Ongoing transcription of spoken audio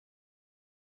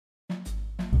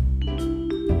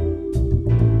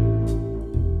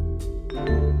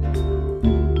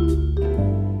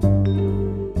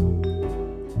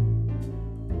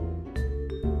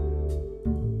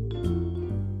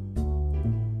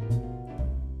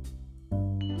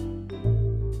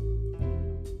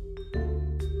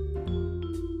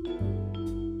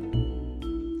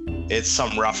it's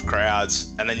some rough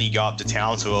crowds, and then you go up to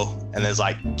Townsville and there's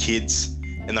like kids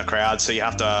in the crowd, so you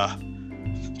have to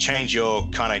change your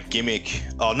kind of gimmick,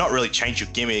 or not really change your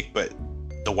gimmick, but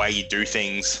the way you do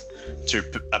things to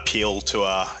appeal to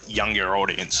a younger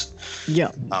audience.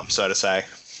 Yeah. So to say.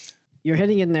 You're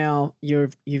heading in now. You're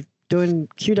doing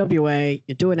QWA.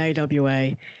 You're doing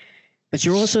AWA, but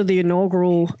you're also the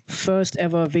inaugural first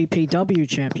ever VPW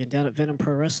champion down at Venom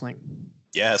Pro Wrestling.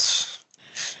 Yes.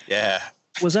 Yeah.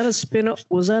 Was that a spin-off?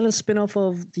 Was that a spin-off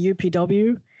of the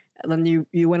UPW? And then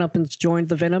you went up and joined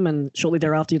the Venom, and shortly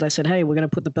thereafter they said, "Hey, we're going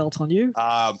to put the belt on you."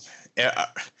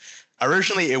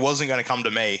 Originally, it wasn't going to come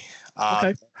to me.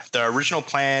 Okay. The original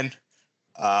plan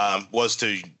was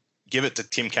to give it to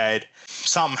Tim Cade.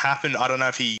 Something happened. I don't know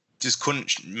if he just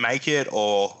couldn't make it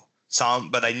or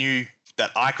something, but they knew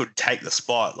that I could take the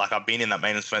spot. Like, I've been in that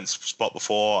main event spot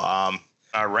before.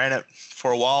 I ran it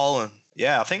for a while, and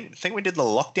yeah, I think we did the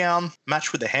lockdown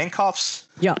match with the handcuffs.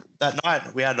 Yeah. That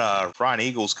night we had Ryan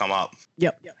Eagles come up.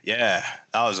 Yep. Yeah,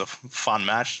 that was a fun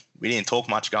match. We didn't talk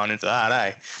much going into that,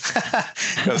 eh?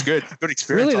 It was good. Good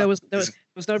experience. Really, there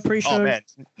was no pre-show. Oh man,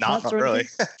 no, not really.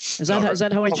 Is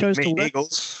that how he chose to work?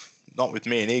 Eagles. Not with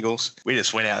me and Eagles. We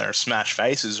just went out there and smashed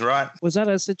faces, right? Was that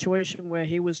a situation where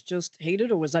he was just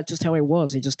heated, or was that just how he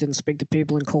was? He just didn't speak to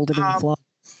people and called it in the fly?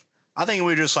 I think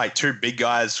we were just like two big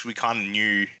guys. We kind of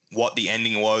knew what the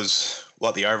ending was,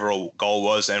 what the overall goal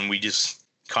was, and we just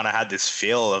kind of had this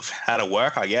feel of how to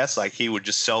work, I guess. Like, he would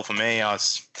just sell for me. I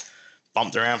was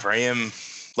bumped around for him,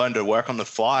 learned to work on the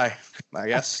fly, I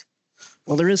guess.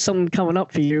 Well, there is something coming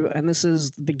up for you, and this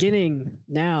is the beginning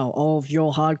now of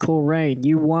your hardcore reign.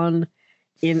 You won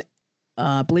in,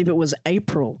 I believe it was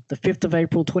April, the 5th of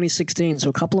April, 2016. So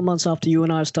a couple of months after you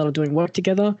and I started doing work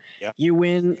together, yep. You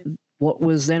win what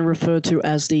was then referred to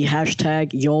as the hashtag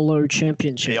YOLO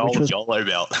Championship. The old YOLO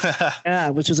belt. Yeah,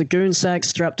 which was a goon sack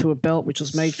strapped to a belt, which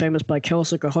was made famous by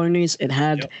Kelso Cajones. It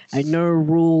had a no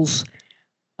rules,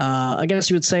 I guess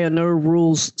you would say a no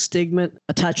rules stigma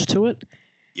attached to it.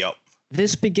 Yep.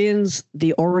 This begins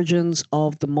the origins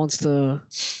of the monster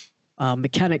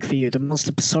mechanic for you, the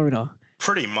monster persona.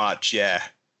 Pretty much, yeah.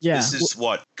 Yeah. This is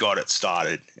what got it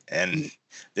started, and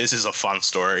this is a fun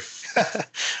story.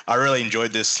 I really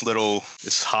enjoyed this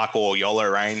hardcore YOLO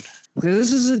reign.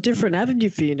 This is a different avenue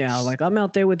for you now. Like, I'm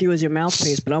out there with you as your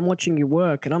mouthpiece, but I'm watching you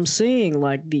work, and I'm seeing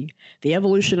like the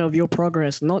evolution of your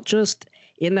progress, not just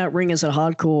in that ring as a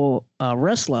hardcore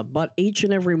wrestler, but each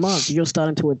and every month you're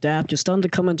starting to adapt. You're starting to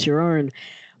come into your own,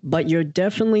 but you're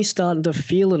definitely starting to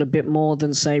feel it a bit more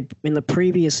than, say, in the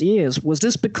previous years. Was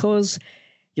this because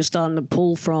you're starting to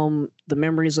pull from the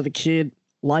memories of a kid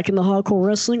liking the hardcore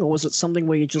wrestling, or was it something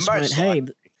where you just went, hey?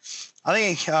 I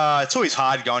think it's always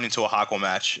hard going into a hardcore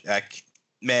match. Like,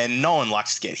 man, no one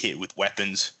likes to get hit with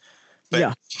weapons.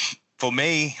 But for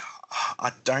me,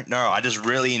 I don't know. I just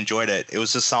really enjoyed it. It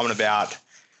was just something about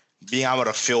being able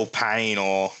to feel pain,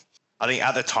 or I think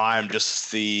at the time,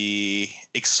 just the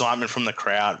excitement from the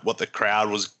crowd, what the crowd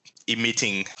was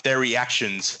emitting, their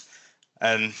reactions.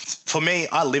 And for me,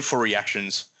 I live for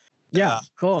reactions. Yeah,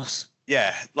 of course.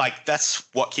 Yeah, like, that's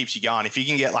what keeps you going. If you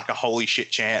can get like a holy shit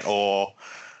chant, or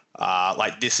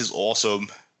like, this is awesome,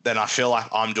 then I feel like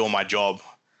I'm doing my job.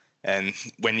 And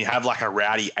when you have like a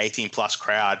rowdy 18 plus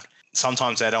crowd,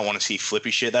 sometimes they don't want to see flippy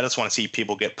shit. They just want to see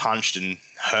people get punched and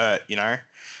hurt, you know?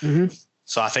 Mm-hmm.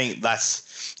 So I think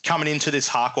that's coming into this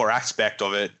hardcore aspect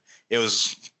of it. It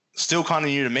was still kind of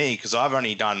new to me, because I've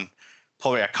only done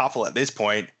probably a couple at this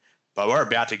point, but we're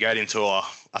about to get into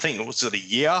I think it was a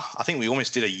year. I think we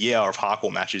almost did a year of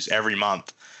hardcore matches every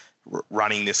month,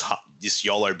 running this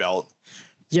YOLO belt.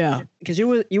 Yeah, because you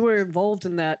were involved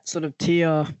in that sort of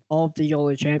tier of the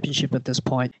YOLO Championship at this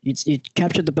point. You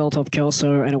captured the belt off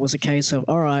Kelso, and it was a case of,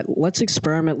 all right, let's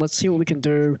experiment. Let's see what we can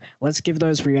do. Let's give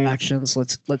those reactions.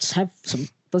 Let's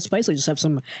basically just have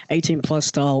some 18 plus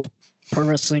style pro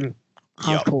wrestling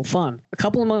hardcore fun. A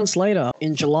couple of months later,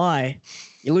 in July,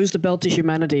 you lose the belt to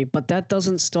Humanity, but that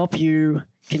doesn't stop you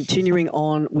continuing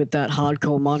on with that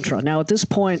hardcore mantra. Now, at this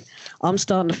point, I'm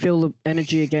starting to feel the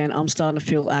energy again. I'm starting to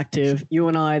feel active. You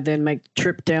and I then make the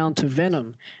trip down to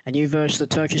Venom, and you verse the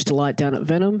Turkish Delight down at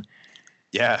Venom.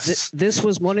 Yes. This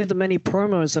was one of the many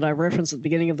promos that I referenced at the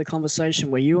beginning of the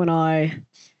conversation, where you and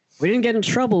we didn't get in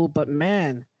trouble, but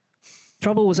man,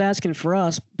 trouble was asking for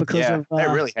us because of... they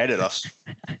really hated us.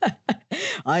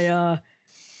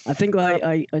 I think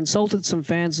I insulted some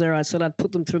fans there. I said I'd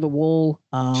put them through the wall.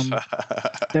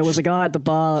 There was a guy at the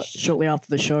bar shortly after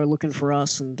the show looking for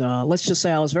us, and let's just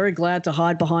say I was very glad to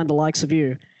hide behind the likes of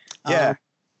you.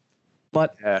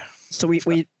 So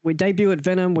we debut at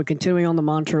Venom. We're continuing on the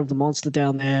mantra of the monster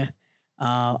down there.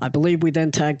 I believe we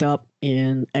then tagged up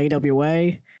in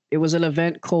AWA. It was an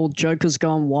event called Joker's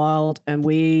Gone Wild, and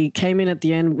we came in at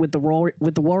the end with the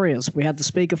Warriors. We had the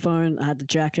speakerphone, I had the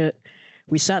jacket.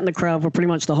 We sat in the crowd for pretty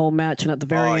much the whole match, and at the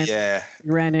very end,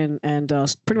 we ran in and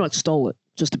pretty much stole it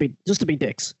just to be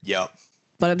dicks. Yep.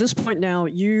 But at this point now,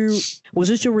 was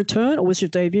this your return or was your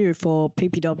debut for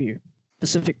PPW,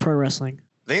 Pacific Pro Wrestling?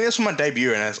 I think this was my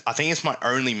debut, and I think it's my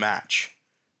only match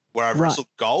where I've wrestled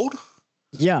gold.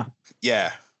 Yeah.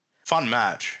 Yeah. Fun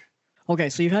match. Okay,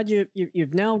 so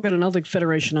you've now got another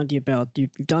federation under your belt.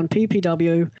 You've done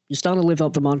PPW. You're starting to live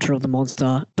up the mantra of the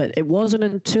monster, but it wasn't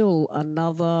until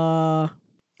another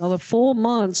 4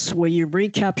 months where you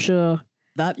recapture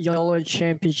that YOLO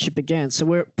championship again. So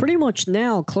we're pretty much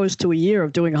now close to a year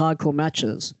of doing hardcore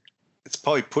matches. It's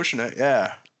probably pushing it,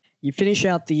 yeah. You finish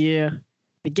out the year.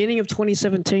 Beginning of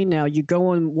 2017 now, you go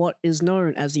on what is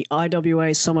known as the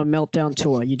IWA Summer Meltdown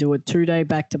Tour. You do a 2-day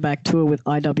back-to-back tour with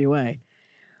IWA.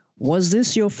 Was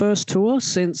this your first tour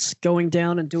since going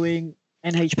down and doing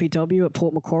NHPW at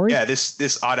Port Macquarie? Yeah,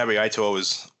 this IWA tour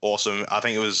was awesome. I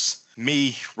think it was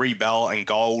me, Rebel, and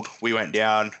Gold. We went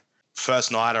down.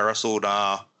 First night, I wrestled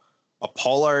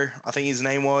Apollo, I think his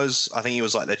name was. I think he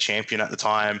was like the champion at the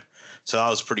time. So that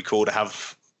was pretty cool to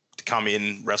come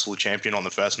in, wrestle the champion on the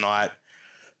first night.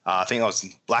 I think I was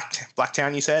in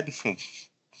Blacktown, you said?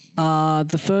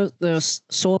 The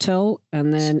Sawtell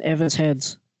and then Evers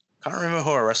Heads. Can't remember who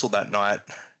I wrestled that night.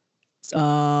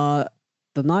 The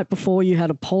night before you had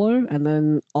Apollo, and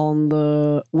then on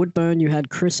the Woodburn you had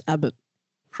Chris Abbott.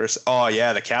 Oh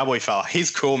yeah, the cowboy fella. He's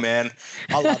cool, man.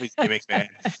 I love his gimmick, man.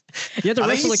 You had to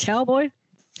wrestle a cowboy?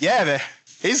 Yeah, man.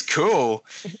 He's cool.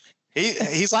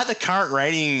 He's like the current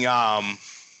reigning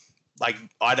like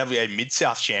IWA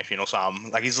Mid-South champion or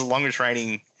something. Like he's the longest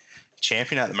reigning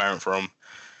champion at the moment for him.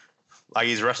 Like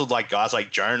he's wrestled like guys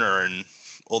like Jonah and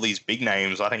all these big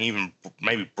names. I think even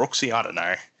maybe Brooksy. I don't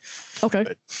know. Okay.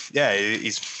 But yeah,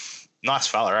 he's nice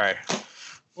fella, eh?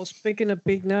 Well, speaking of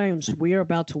big names, we are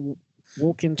about to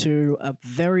walk into a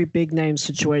very big name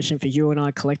situation for you and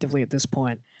I collectively at this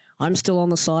point. I'm still on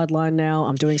the sideline now.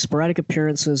 I'm doing sporadic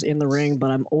appearances in the ring,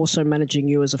 but I'm also managing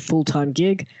you as a full-time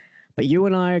gig. But you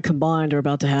and I combined are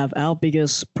about to have our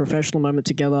biggest professional moment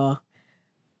together.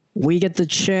 We get the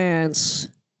chance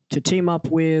to team up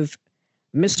with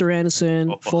Mr.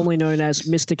 Anderson, formerly known as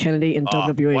Mr. Kennedy in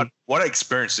WWE. What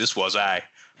experience this was, eh?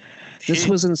 This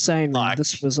was insane, man.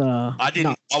 This was I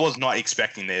was not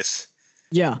expecting this.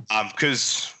 Yeah.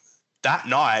 Because that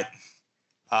night,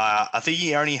 I think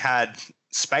he only had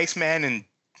Spaceman and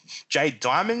Jade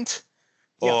Diamond,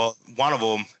 or one of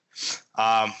them.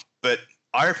 But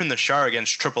I opened the show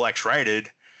against Triple X Rated,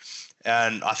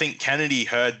 and I think Kennedy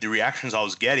heard the reactions I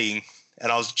was getting,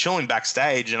 and I was chilling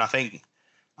backstage, and I think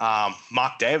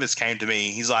Mark Davis came to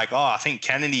me. He's like, I think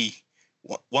Kennedy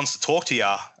wants to talk to you.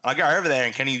 I go over there,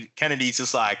 and Kennedy's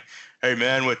just like, hey,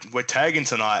 man, we're tagging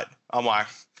tonight. I'm like,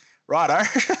 righto,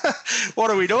 what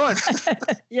are we doing?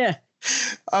 Yeah.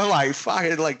 I'm like, fuck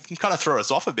it, like, kind of throw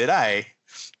us off a bit, eh?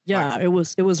 Yeah, it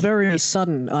was very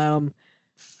sudden.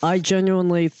 I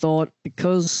genuinely thought,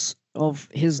 because of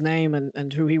his name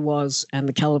and who he was and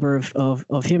the caliber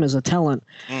of him as a talent,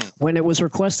 when it was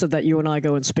requested that you and I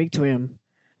go and speak to him,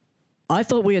 I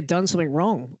thought we had done something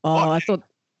wrong. I thought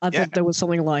there was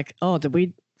something like, did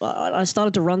we? I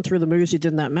started to run through the moves you did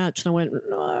in that match, and I went,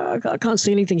 no, I can't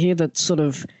see anything here that's sort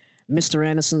of Mr.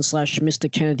 Anderson /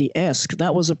 Mr. Kennedy-esque.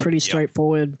 That was a pretty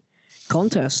straightforward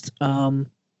contest.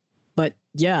 But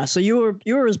yeah, so you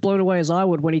were as blown away as I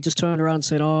would when he just turned around and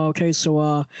said, okay,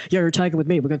 so you're taking with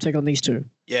me. We're going to take on these two.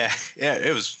 Yeah,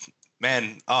 it was,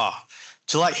 man,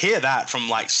 to like hear that from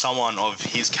like someone of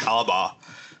his caliber,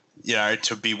 you know,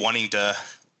 to be wanting to,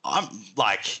 I'm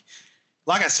like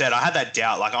I said, I had that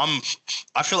doubt. Like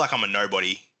I feel like I'm a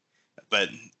nobody, but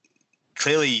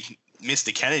clearly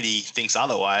Mr. Kennedy thinks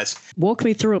otherwise. Walk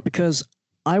me through it, because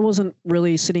I wasn't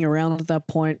really sitting around at that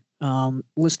point.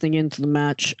 Listening into the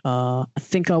match. I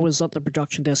think I was at the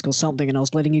production desk or something, and I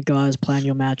was letting you guys plan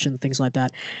your match and things like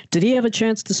that. Did he have a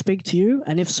chance to speak to you?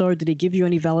 And if so, did he give you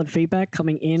any valid feedback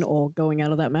coming in or going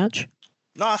out of that match?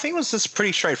 No, I think it was just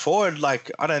pretty straightforward.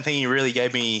 Like, I don't think he really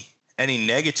gave me any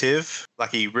negative.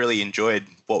 Like, he really enjoyed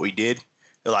what we did.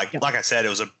 Like I said, it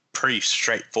was a pretty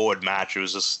straightforward match. It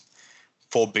was just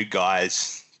 4 big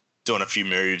guys doing a few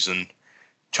moves and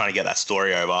trying to get that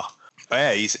story over. But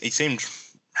yeah, he seemed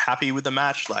happy with the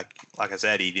match. Like I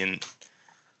said, he didn't.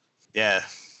 Yeah,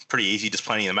 pretty easy just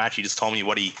playing the match. He just told me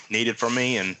what he needed from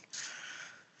me, and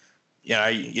you know,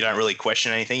 you don't really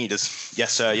question anything. You just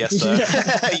yes sir.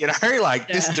 You know, like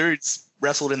this dude's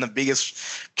wrestled in the biggest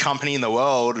company in the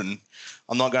world, and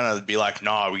I'm not gonna be like,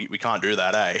 no, we can't do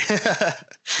that, eh?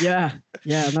 Yeah,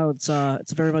 no,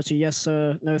 it's very much a yes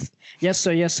sir, no, yes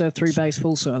sir, 3 bags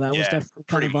full sir. That was definitely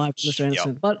kind of vibe, Mr.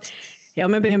 Anderson. Yep. But yeah, I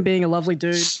remember him being a lovely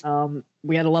dude.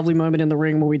 We had a lovely moment in the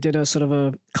ring where we did a sort of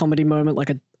a comedy moment, like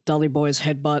a Dudley Boys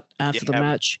headbutt after the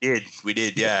match. We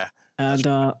did, yeah. And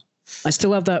I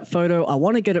still have that photo. I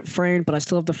want to get it framed, but I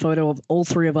still have the photo of all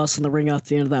 3 of us in the ring at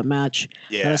the end of that match.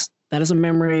 Yeah. That is a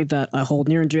memory that I hold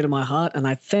near and dear to my heart, and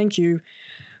I thank you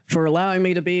for allowing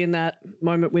me to be in that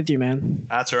moment with you, man.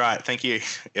 That's all right. Thank you.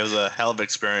 It was a hell of an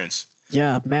experience.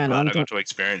 Yeah, man. I got to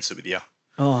experience it with you.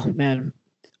 Oh, man.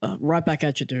 Right back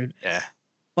at you, dude. Yeah.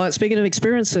 But speaking of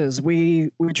experiences,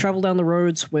 we travel down the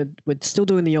roads. We're still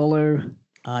doing the YOLO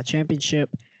championship,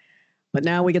 but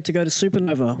now we get to go to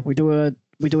Supernova. We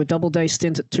do a double-day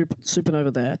stint at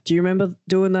Supernova there. Do you remember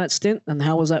doing that stint, and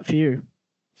how was that for you?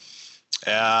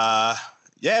 Yeah,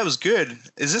 it was good.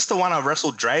 Is this the one I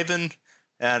wrestled Draven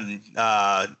and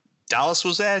Dallas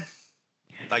was there?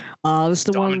 Like, this is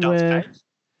the one where,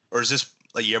 or is this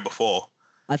a year before?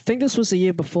 I think this was the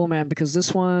year before, man, because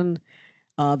this one,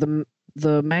 the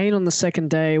main on the second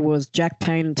day was Jack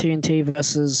Payne and TNT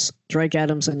versus Drake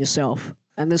Adams and yourself,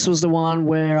 and this was the one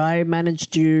where I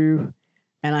managed you.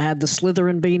 And I had the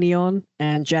Slytherin beanie on,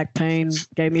 and Jack Payne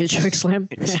gave me a chokeslam.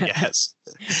 Yes.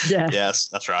 Yeah. Yes,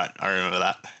 that's right. I remember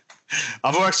that.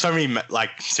 I've worked so many like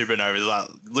Supernovas, like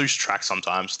lose track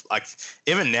sometimes. Like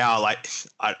even now, like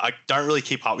I don't really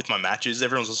keep up with my matches.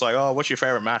 Everyone's just like, "Oh, what's your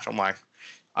favorite match?" I'm like,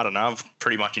 I don't know. I've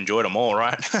pretty much enjoyed them all,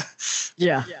 right?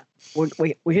 Yeah.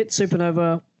 We hit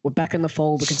Supernova. We're back in the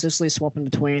fold. We're consistently swapping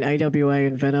between AWA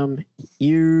and Venom.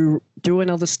 You do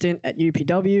another stint at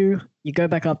UPW. You go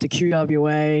back up to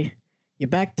QWA. You're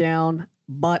back down.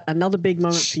 But another big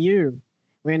moment for you.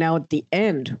 We're now at the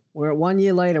end. We're at 1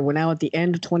 year later. We're now at the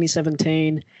end of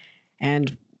 2017.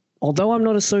 And although I'm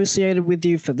not associated with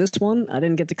you for this one, I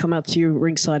didn't get to come out to you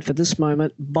ringside for this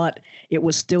moment, but it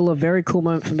was still a very cool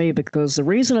moment for me because the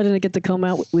reason I didn't get to come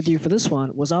out with you for this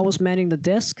one was I was manning the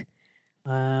desk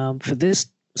for this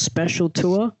special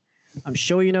tour. I'm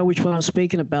sure you know which one I'm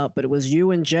speaking about, but it was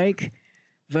you and Jake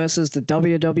versus the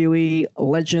WWE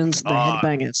Legends, the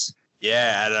Headbangers.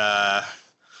 Yeah, at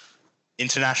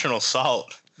International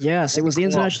Assault. Yes, it was the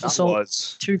International Assault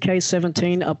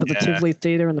 2K17 up at the Tivoli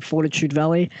Theatre in the Fortitude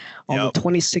Valley on the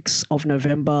 26th of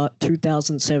November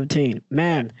 2017.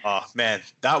 Man. Oh, man.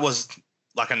 That was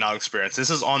like another experience. This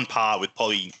is on par with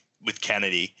probably with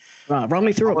Kennedy. Right, run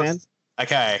me through it, man.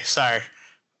 Okay, so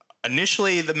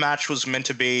initially the match was meant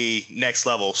to be next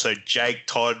level. So Jake,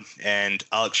 Todd, and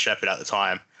Alex Shepard at the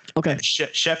time. Okay.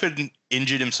 Shepard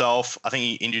injured himself. I think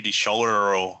he injured his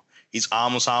shoulder or his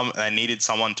arm or something, and they needed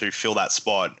someone to fill that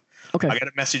spot. Okay. I get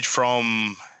a message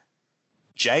from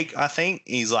Jake, I think.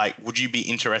 He's like, would you be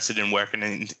interested in working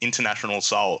in International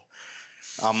Assault?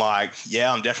 I'm like,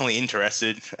 yeah, I'm definitely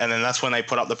interested. And then that's when they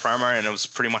put up the promo, and it was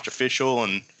pretty much official.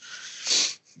 And,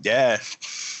 yeah,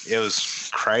 it was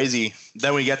crazy.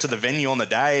 Then we get to the venue on the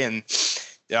day, and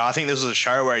I think this was a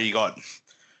show where you got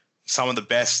some of the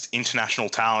best international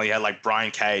talent. You had, like,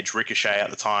 Brian Cage, Ricochet at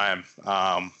the time,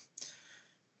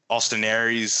 Austin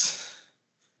Aries,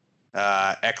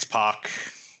 X-Pac,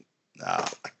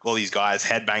 like all these guys,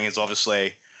 Headbangers,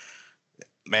 obviously.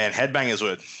 Man, Headbangers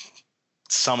were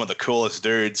some of the coolest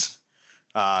dudes.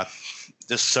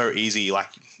 Just so easy. Like,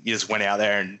 you just went out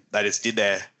there and they just did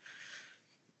their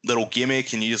little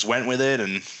gimmick and you just went with it.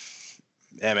 And,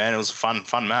 yeah, man, it was a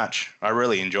fun match. I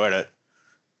really enjoyed it.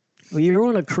 Well, you're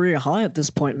on a career high at this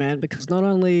point, man, because not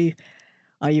only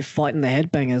are you fighting the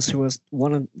Headbangers, who was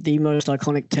one of the most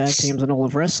iconic tag teams in all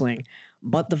of wrestling,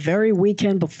 but the very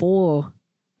weekend before,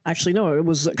 actually, no, it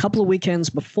was a couple of weekends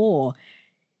before,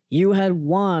 you had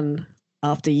won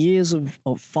after years of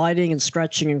fighting and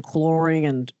scratching and clawing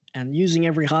and using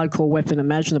every hardcore weapon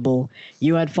imaginable.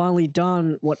 You had finally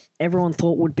done what everyone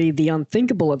thought would be the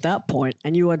unthinkable at that point,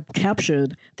 and you had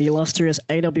captured the illustrious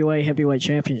AWA Heavyweight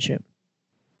Championship.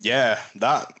 Yeah,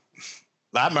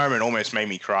 that moment almost made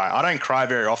me cry. I don't cry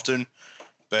very often,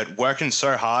 but working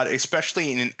so hard,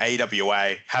 especially in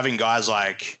AWA, having guys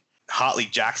like Hartley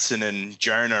Jackson and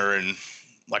Jonah and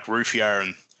like Rufio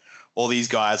and all these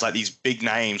guys, like these big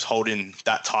names holding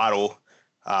that title,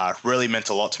 really meant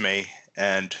a lot to me.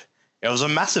 And it was a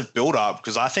massive build-up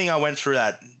because I think I went through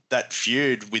that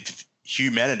feud with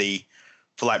Humanity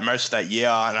for like most of that year,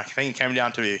 and I think it came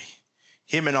down to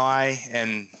him and I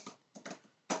and...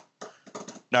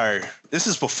 No, this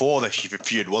is before the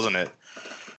feud, wasn't it?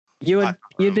 You'd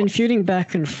been feuding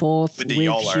back and forth with the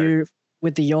YOLO.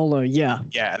 With the YOLO, yeah.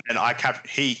 Yeah, and I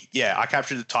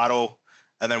captured the title,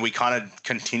 and then we kind of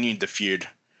continued the feud.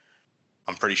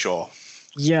 I'm pretty sure.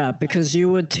 Yeah, because you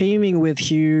were teaming with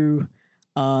Hugh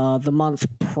the month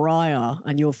prior,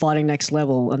 and you were fighting Next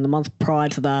Level, and the month prior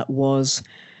to that was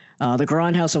the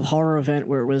Grindhouse of Horror event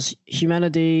where it was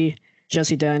Humanity,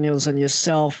 Jesse Daniels, and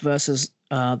yourself versus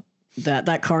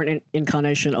that current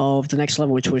incarnation of the Next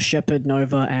Level, which was Shepard,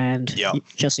 Nova, and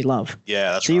Jesse Love.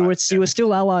 Yeah, that's so right. You were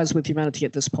still allies with Humanity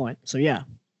at this point. So yeah.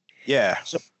 Yeah.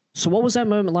 So what was that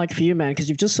moment like for you, man? Because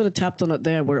you've just sort of tapped on it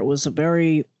there, where it was a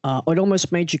very, it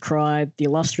almost made you cry. The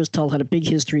illustrious tale had a big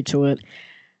history to it.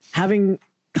 Having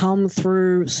come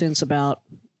through since about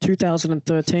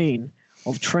 2013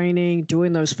 of training,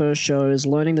 doing those first shows,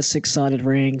 learning the six-sided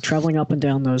ring, traveling up and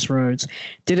down those roads,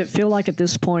 did it feel like at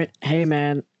this point, hey,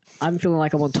 man, I'm feeling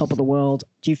like I'm on top of the world?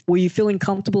 Were you feeling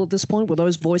comfortable at this point? Were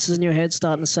those voices in your head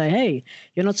starting to say, hey,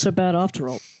 you're not so bad after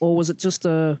all? Or was it just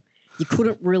you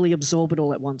couldn't really absorb it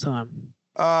all at one time?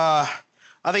 I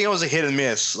think it was a hit and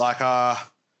miss. Like, I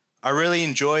really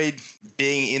enjoyed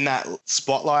being in that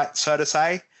spotlight, so to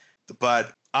say.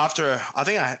 But after, I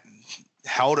think I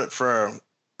held it for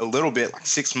a little bit, like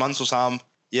 6 months or something.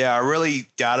 Yeah, I really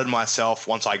doubted myself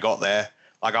once I got there.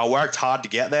 Like, I worked hard to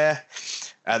get there.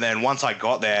 And then once I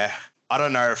got there, I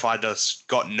don't know if I just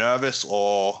got nervous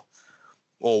or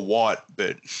what,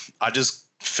 but I just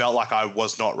felt like I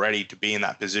was not ready to be in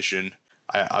that position.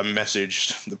 I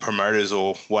messaged the promoters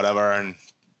or whatever and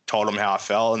told them how I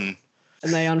felt, and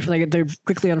they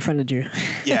quickly unfriended you.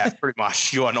 Yeah, pretty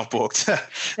much. You are not booked.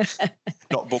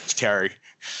 Not booked, Terry.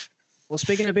 Well,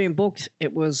 speaking of being booked,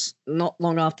 it was not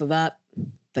long after that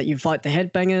you fight the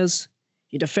Headbangers.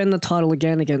 You defend the title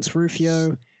again against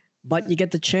Rufio, but you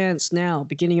get the chance now,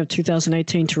 beginning of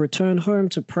 2018, to return home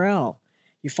to Prowl.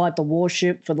 You fight the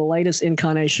Warship for the latest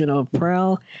incarnation of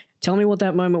Prowl. Tell me what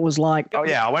that moment was like. Oh,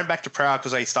 yeah. I went back to Prowl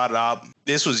because they started up.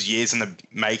 This was years in the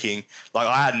making. Like,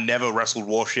 I had never wrestled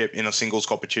Warship in a singles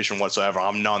competition whatsoever.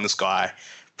 I've known this guy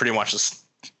pretty much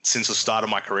since the start of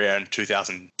my career in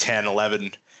 2010,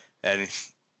 11. And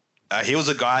he was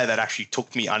a guy that actually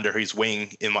took me under his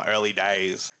wing in my early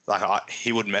days. Like,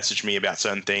 he would message me about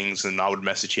certain things and I would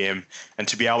message him. And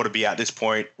to be able to be at this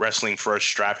point wrestling for a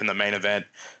strap in the main event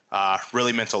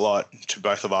really meant a lot to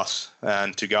both of us.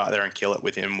 And to go out there and kill it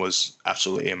with him was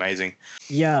absolutely amazing.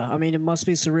 Yeah, I mean, it must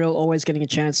be surreal always getting a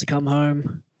chance to come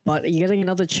home. But you're getting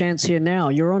another chance here now.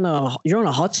 You're on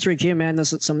a hot streak here, man.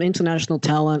 There's some international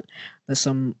talent. There's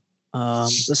some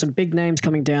big names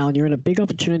coming down. You're in a big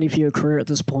opportunity for your career at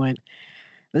this point.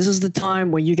 This is the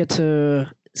time where you get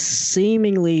to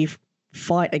seemingly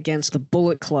fight against the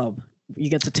Bullet Club. You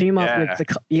get to team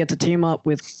up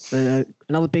with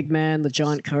another big man, the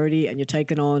Giant Cody, and you're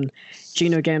taking on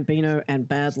Gino Gambino and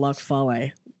Bad Luck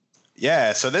Fale.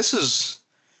 Yeah, so this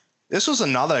was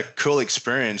another cool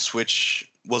experience,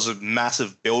 which was a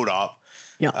massive build-up.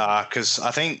 Yeah. Because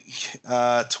I think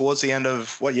towards the end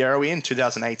of what year are we in?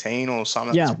 2018 or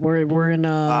something? Yeah, we're in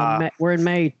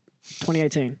May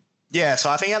 2018. Yeah, so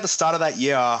I think at the start of that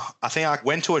year, I think I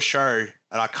went to a show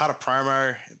and I cut a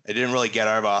promo. It didn't really get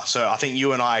over. So I think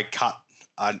you and I cut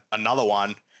another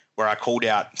one where I called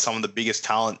out some of the biggest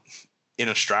talent in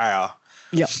Australia.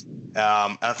 Yeah.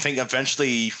 I think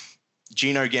eventually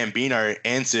Gino Gambino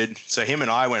answered. So him and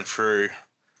I went through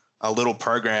a little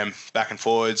program back and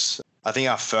forwards. I think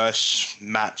our first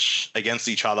match against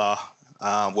each other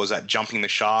was at Jumping the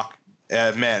Shark.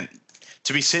 Man,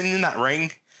 to be sitting in that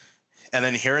ring and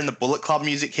then hearing the Bullet Club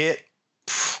music hit,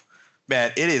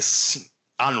 man, it is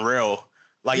unreal.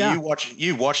 Like, yeah.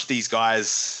 you watch these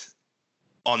guys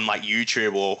on like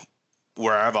YouTube or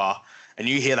wherever, and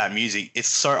you hear that music, it's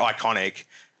so iconic.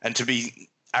 And to be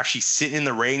actually sitting in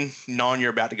the ring, knowing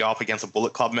you're about to go up against a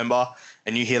Bullet Club member,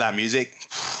 and you hear that music,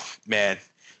 man,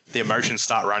 the emotions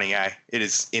start running. It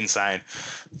is insane.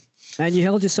 And you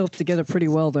held yourself together pretty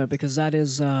well though, because that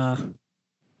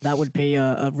would be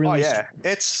a really. Oh yeah,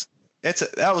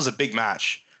 that was a big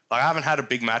match. Like, I haven't had a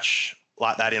big match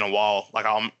like that in a while. Like,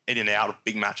 I'm in and out of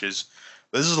big matches.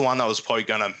 But this is the one that was probably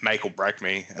going to make or break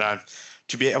me. And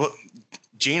to be able,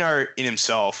 Gino in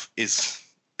himself is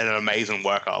an amazing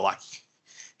worker. Like,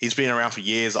 he's been around for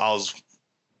years. I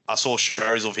saw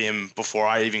shows of him before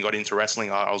I even got into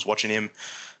wrestling. I was watching him.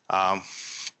 But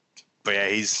yeah,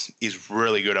 he's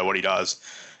really good at what he does.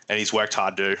 And he's worked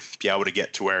hard to be able to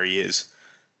get to where he is.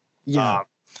 Yeah.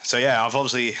 So yeah, I've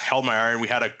obviously held my own. We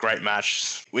had a great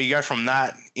match. We go from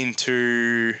that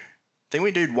into, I think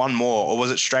we did one more, or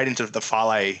was it straight into the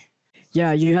Fale?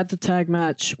 Yeah, you had the tag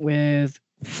match with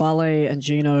Fale and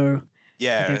Gino.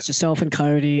 Yeah. Against yourself and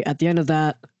Cody. At the end of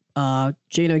that,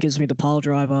 Gino gives me the pile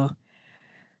driver.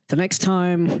 The next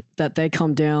time that they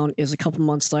come down is a couple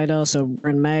months later. So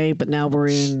we're in May, but now we're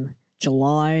in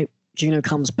July. Gino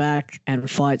comes back and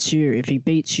fights you. If he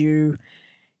beats you,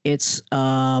 it's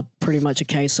pretty much a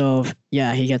case of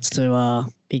he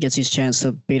gets his chance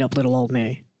to beat up little old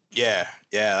me. Yeah,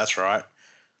 that's right.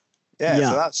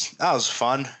 Yeah. So that was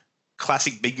fun.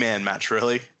 Classic big man match,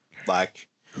 really. Like,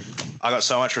 I got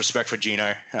so much respect for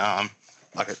Gino.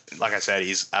 Like I said,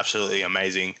 he's absolutely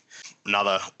amazing.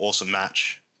 Another awesome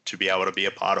match to be able to be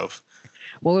a part of.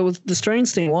 Well, it was the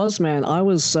strange thing was, man,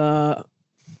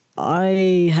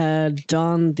 I had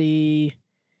done the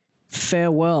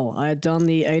farewell. I had done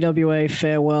the AWA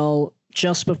farewell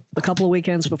just a couple of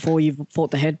weekends before you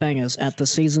fought the Headbangers at the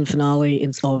season finale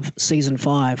of season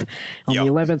 5 on the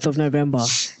 11th of November.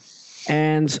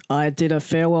 And I did a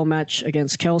farewell match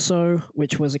against Kelso,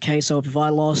 which was a case of if I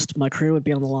lost, my career would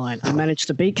be on the line. I managed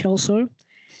to beat Kelso.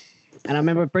 And I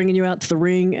remember bringing you out to the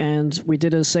ring, and we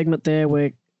did a segment there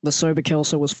where the sober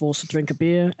Kelso was forced to drink a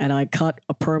beer, and I cut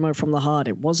a promo from the heart.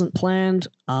 It wasn't planned.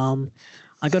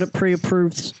 I got it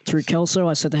pre-approved through Kelso.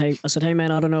 I said, hey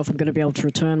man, I don't know if I'm going to be able to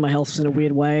return. My health's in a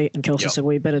weird way. And Kelso said,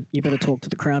 well, you better talk to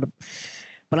the crowd.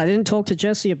 But I didn't talk to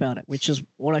Jesse about it, which is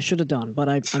what I should have done. But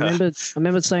I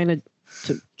remember saying it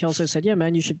to Kelso. Said, yeah,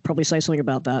 man, you should probably say something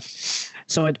about that.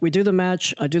 So we do the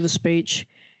match. I do the speech.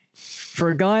 For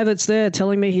a guy that's there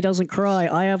telling me he doesn't cry,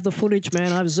 I have the footage,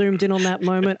 man. I've zoomed in on that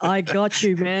moment. I got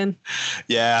you, man.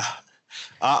 Yeah.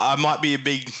 I might be a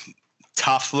big,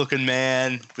 tough-looking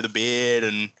man with a beard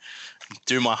and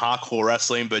do my hardcore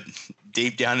wrestling, but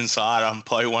deep down inside, I'm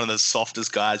probably one of the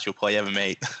softest guys you'll probably ever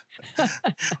meet.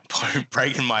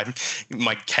 Breaking my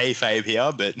kayfabe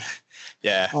here, but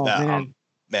yeah.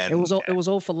 Man. It was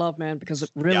all for love, man,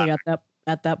 because really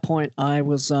at that point, I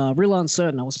was real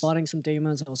uncertain. I was fighting some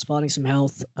demons. I was fighting some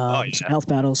health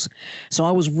battles. So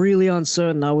I was really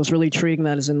uncertain. I was really treating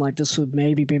that as in like this would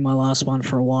maybe be my last one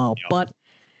for a while. Yep. But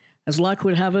as luck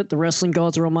would have it, the wrestling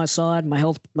gods are on my side. My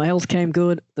health came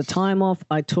good. The time off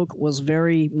I took was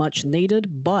very much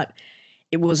needed, but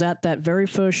it was at that very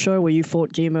first show where you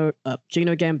fought Gino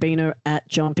Gambino at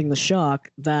Jumping the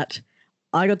Shark that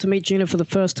I got to meet Gino for the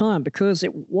first time, because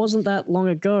it wasn't that long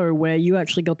ago where you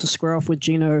actually got to square off with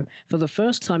Gino for the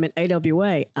first time in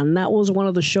AWA. And that was one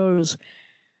of the shows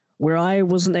where I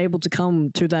wasn't able to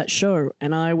come to that show.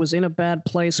 And I was in a bad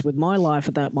place with my life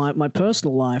at that, my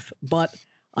personal life. But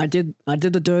I did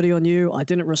the dirty on you. I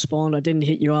didn't respond. I didn't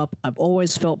hit you up. I've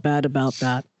always felt bad about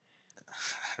that.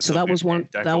 So that was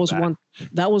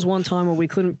one time where we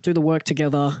couldn't do the work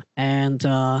together. And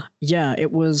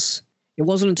it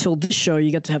wasn't until this show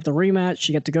you get to have the rematch,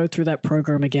 you get to go through that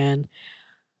program again.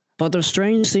 But the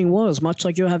strange thing was, much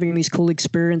like you're having these cool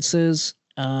experiences,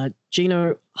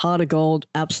 Gino, heart of gold,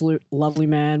 absolute lovely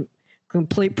man,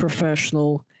 complete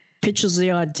professional, pitches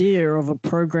the idea of a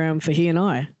program for he and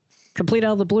I, complete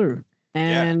out of the blue.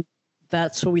 And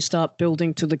that's where we start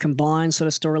building to the combined sort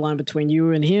of storyline between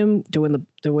you and him, doing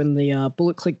the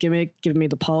bullet click gimmick, giving me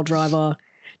the pile driver,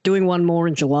 doing one more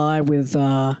in July with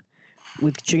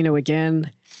Gino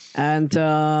again, and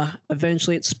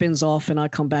eventually it spins off and I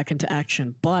come back into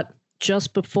action. But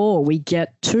just before we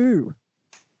get to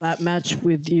that match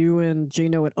with you and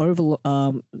Gino at Overload,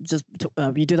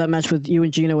 you do that match with you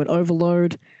and Gino at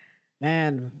Overload,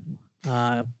 man,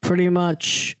 pretty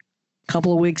much a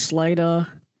couple of weeks later,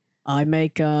 I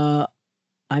make my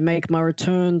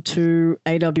return to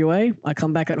AWA. I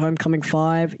come back at Homecoming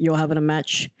 5. You're having a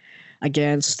match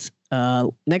against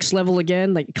Next Level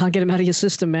again. Like, you can't get him out of your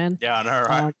system, man. Yeah, I know,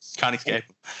 right? Can't escape.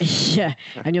 Yeah,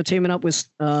 and you're teaming up with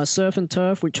Surf and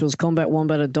Turf, which was Combat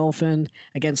Wombat and Dolphin,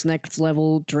 against Next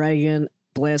Level, Dragon,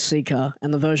 Blair Seeker.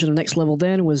 And the version of Next Level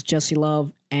then was Jesse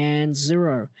Love and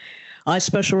Zero. I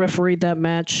special refereed that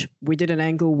match. We did an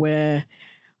angle where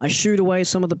I shoot away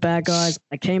some of the bad guys.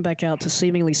 I came back out to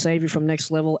seemingly save you from Next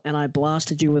Level, and I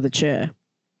blasted you with a chair.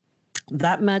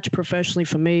 That match professionally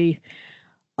for me,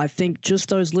 I think just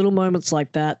those little moments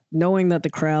like that, knowing that the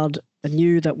crowd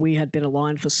knew that we had been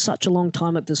aligned for such a long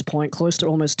time at this point, close to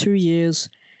almost 2 years.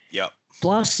 Yep.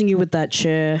 Blasting you with that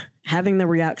chair, having the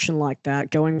reaction like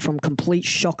that, going from complete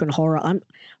shock and horror.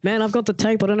 I've got the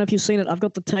tape. I don't know if you've seen it. I've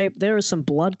got the tape. There are some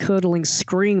blood-curdling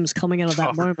screams coming out of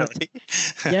that moment. Really?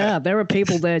 Yeah, there are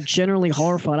people there generally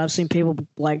horrified. I've seen people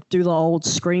like do the old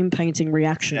scream painting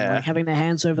reaction, like having their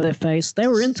hands over their face. They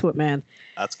were into it, man.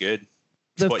 That's good.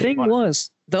 The thing was,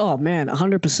 oh man,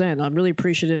 100%. I'm really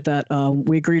appreciative that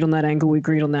we agreed on that angle. We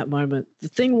agreed on that moment. The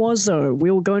thing was, though, we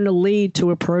were going to lead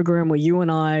to a program where you and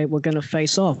I were going to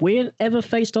face off. We hadn't ever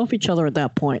faced off each other at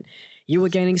that point. You were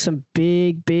gaining some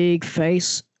big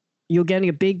face. You were getting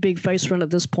a big face run at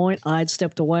this point. I'd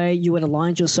stepped away. You had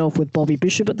aligned yourself with Bobby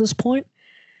Bishop at this point.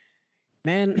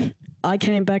 Man, I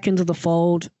came back into the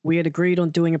fold. We had agreed on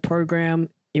doing a program.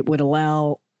 it would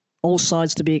allow all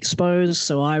sides to be exposed.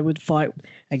 So I would fight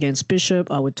against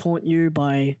Bishop. I would taunt you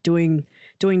by doing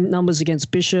numbers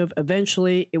against Bishop.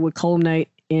 Eventually, it would culminate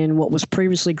in what was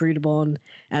previously agreed upon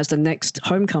as the next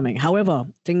homecoming. However,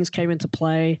 things came into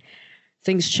play.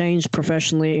 Things changed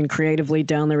professionally and creatively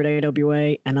down there at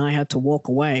AWA, and I had to walk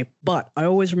away. But I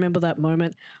always remember that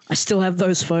moment. I still have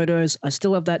those photos. I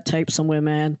still have that tape somewhere,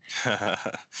 man.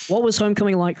 What was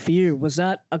homecoming like for you? Was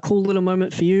that a cool little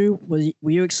moment for you? Were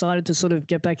you excited to sort of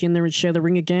get back in there and share the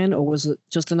ring again, or was it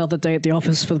just another day at the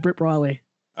office for Britt Riley?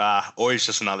 Always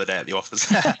just another day at the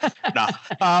office. No.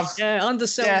 Yeah,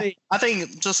 undersell me. I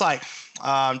think just like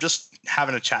just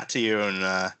having a chat to you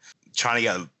and trying to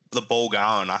get the ball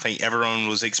going. I think everyone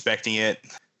was expecting it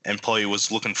and probably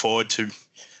was looking forward to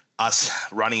us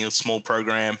running a small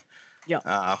program.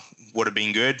 Yeah. Would have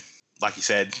been good. Like you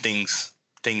said, things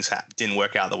didn't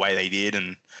work out the way they did.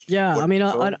 And yeah, I mean,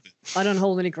 I don't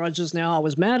hold any grudges now. I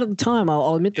was mad at the time.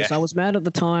 I'll admit this. Yeah. I was mad at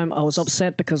the time. I was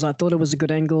upset because I thought it was a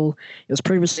good angle. It was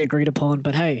previously agreed upon.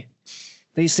 But hey,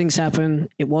 these things happen.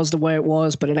 It was the way it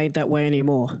was, but it ain't that way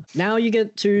anymore. Now you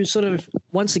get to sort of,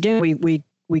 once again,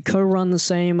 we co-run the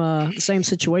same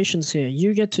situations here.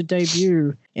 You get to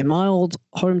debut in my old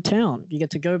hometown. You get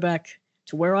to go back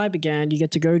to where I began. You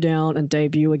get to go down and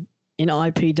debut in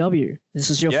IPW. This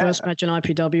is your first match in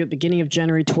IPW at the beginning of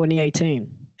January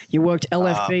 2018. You worked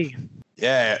LFB.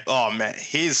 Yeah. Oh, man.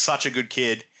 He's such a good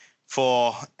kid.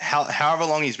 For however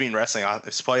long he's been wrestling,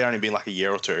 it's probably only been like a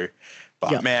year or two.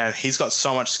 But, man, he's got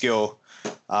so much skill.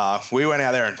 We went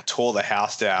out there and tore the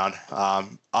house down.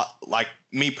 Like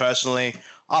me personally,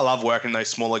 I love working those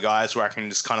smaller guys where I can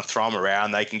just kind of throw them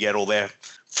around. They can get all their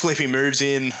flippy moves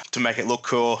in to make it look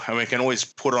cool, and we can always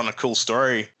put on a cool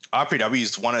story. RPW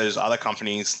is one of those other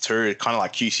companies too, kind of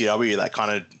like QCW, that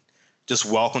kind of just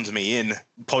welcomes me in.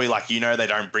 Probably like, they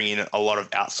don't bring in a lot of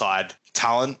outside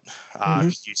talent.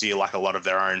 Usually like a lot of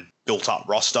their own built-up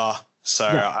roster.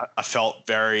 So I felt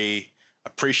very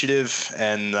appreciative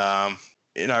and,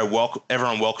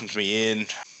 everyone welcomes me in.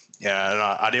 Yeah, and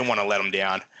I didn't want to let them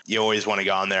down. You always want to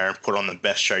go in there and put on the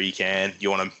best show you can. You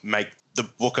want to make the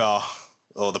booker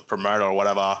or the promoter or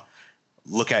whatever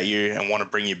look at you and want to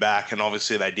bring you back. And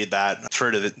obviously they did that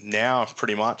through to now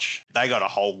pretty much. They got a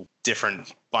whole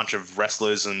different bunch of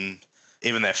wrestlers, and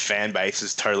even their fan base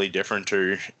is totally different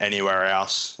to anywhere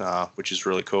else, which is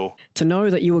really cool. To know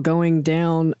that you were going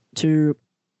down to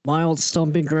my old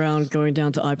stomping ground, going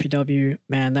down to IPW,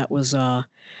 man, that was...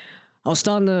 I was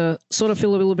starting to sort of feel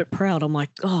a little bit proud. I'm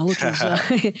like, oh, look,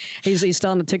 he's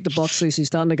starting to tick the boxes. He's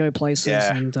starting to go places.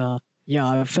 Yeah. And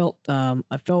I felt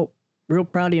real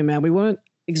proud of you, man. We weren't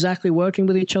exactly working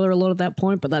with each other a lot at that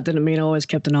point, but that didn't mean I always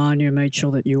kept an eye on you and made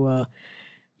sure that you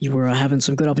were having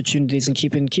some good opportunities and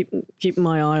keeping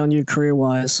my eye on you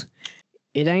career-wise.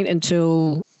 It ain't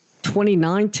until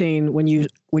 2019 when you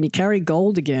carry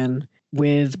gold again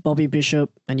with Bobby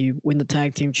Bishop and you win the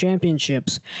tag team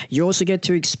championships, you also get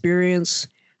to experience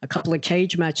a couple of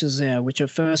cage matches there, which are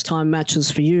first-time matches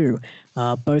for you,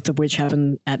 both of which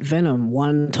happened at Venom.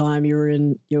 One time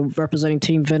you're representing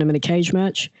Team Venom in a cage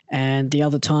match, and the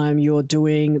other time you're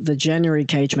doing the January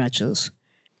cage matches.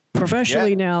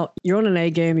 Professionally now, you're on an A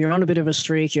game, you're on a bit of a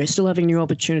streak, you're still having new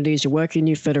opportunities, you're working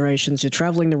new federations, you're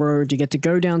traveling the road, you get to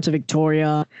go down to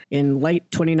Victoria in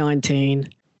late 2019.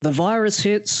 The virus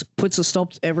hits, puts a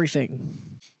stop to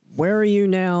everything. Where are you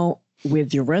now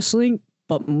with your wrestling?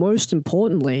 But most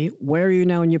importantly, where are you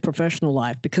now in your professional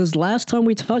life? Because last time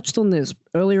we touched on this,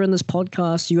 earlier in this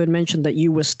podcast, you had mentioned that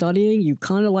you were studying. You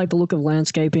kind of like the look of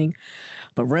landscaping,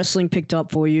 but wrestling picked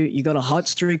up for you. You got a hot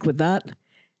streak with that.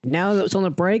 Now that it's on a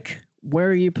break, where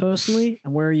are you personally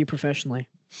and where are you professionally?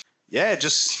 Yeah,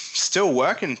 just still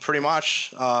working pretty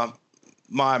much.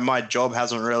 My job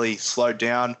hasn't really slowed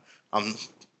down.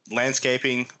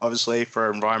 Landscaping, obviously, for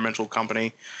an environmental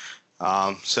company.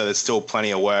 So there's still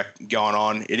plenty of work going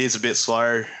on. It is a bit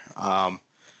slow,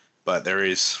 but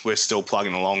we're still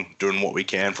plugging along, doing what we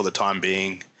can for the time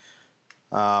being.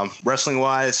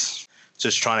 Wrestling-wise,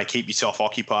 just trying to keep yourself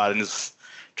occupied and just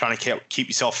trying to keep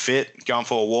yourself fit, going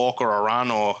for a walk or a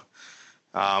run or,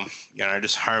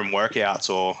 just home workouts,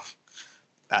 or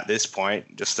at this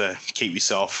point, just to keep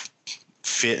yourself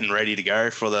fit and ready to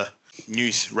go for the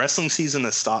new wrestling season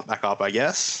to start back up, I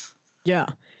guess. Yeah.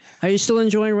 Are you still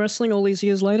enjoying wrestling all these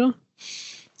years later?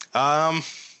 Yeah.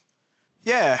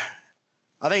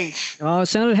 I think... Oh, it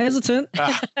sounded hesitant.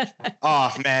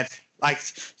 Oh, man. Like,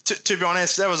 to be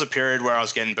honest, there was a period where I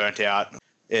was getting burnt out.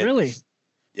 Really?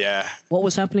 Yeah. What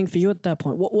was happening for you at that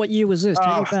point? What year was this?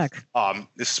 Take it back.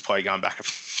 This is probably going back a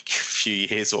few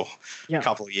years or a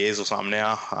couple of years or something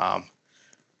now.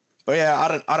 But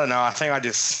yeah, I don't know. I think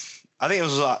I think it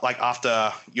was like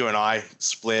after you and I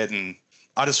split, and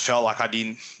I just felt like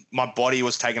my body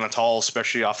was taking a toll,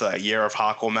 especially after that year of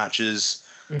hardcore matches.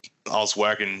 I was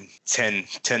working 10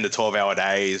 to 12 hour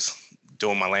days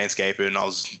doing my landscaping, and I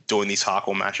was doing these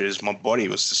hardcore matches. My body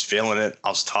was just feeling it. I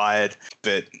was tired,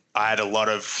 but I had a lot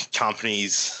of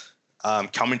companies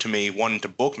coming to me wanting to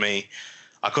book me.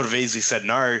 I could have easily said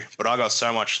no, but I got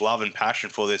so much love and passion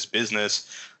for this business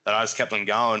that I just kept on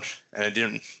going, and it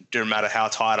didn't matter how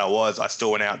tired I was. I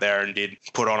still went out there and did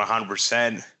put on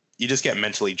 100%. You just get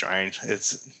mentally drained.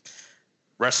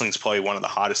 Wrestling's probably one of the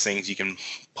hardest things you can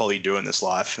probably do in this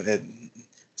life.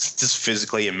 It's just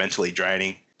physically and mentally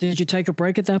draining. Did you take a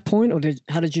break at that point, or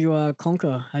how did you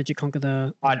conquer? How did you conquer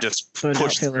the? I just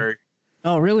pushed through.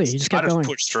 Oh, really? You just kept going? I just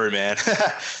pushed through, man.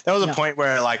 There was a point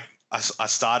where like I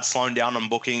started slowing down on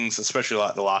bookings, especially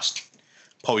like the last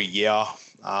probably year.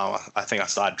 I think I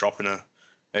started dropping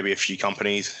maybe a few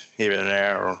companies here and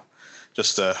there, or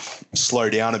just to slow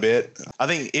down a bit. I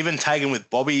think even tagging with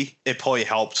Bobby, it probably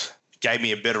helped, gave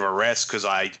me a bit of a rest because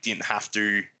I didn't have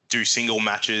to do single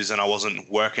matches and I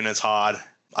wasn't working as hard.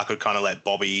 I could kind of let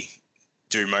Bobby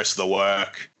do most of the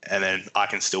work, and then I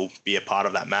can still be a part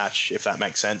of that match, if that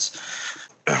makes sense,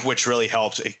 which really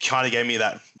helped. It kind of gave me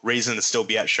that reason to still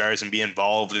be at shows and be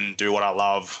involved and do what I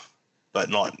love, but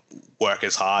not work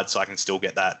as hard, so I can still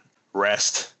get that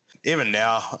rest. Even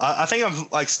now, I think I'm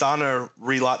like starting to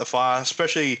relight the fire,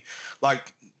 especially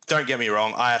like, don't get me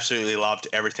wrong, I absolutely loved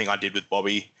everything I did with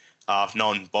Bobby. I've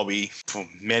known Bobby for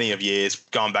many of years,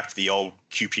 going back to the old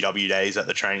QPW days at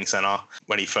the training center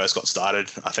when he first got started.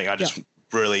 I think I just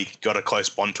really got a close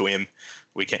bond to him.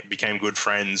 We became good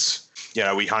friends. You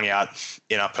know, we hung out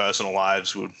in our personal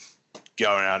lives. We'd go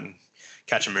out and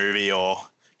catch a movie or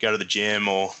go to the gym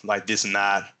or like this and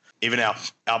that. Even our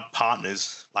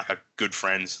partners, like, are good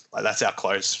friends. Like, that's how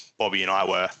close Bobby and I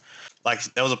were. Like,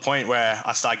 there was a point where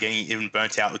I started getting even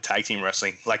burnt out with tag team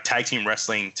wrestling. Like, tag team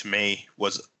wrestling to me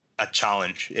was a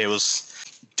challenge. It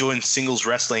was doing singles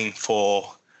wrestling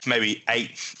for maybe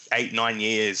 9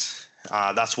 years.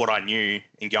 That's what I knew,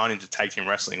 and going into tag team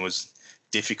wrestling was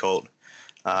difficult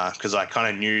because I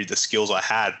kind of knew the skills I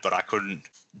had, but I couldn't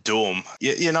do them.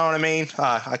 You know what I mean?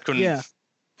 I couldn't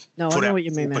put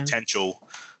out full potential.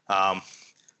 So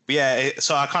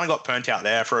I kind of got burnt out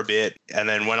there for a bit, and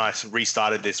then when I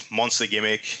restarted this monster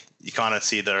gimmick, you kind of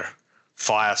see the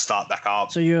fire start back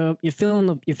up. So you're feeling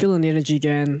the energy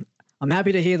again. I'm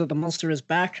happy to hear that the monster is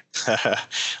back.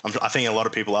 I think a lot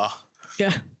of people are.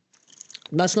 Yeah.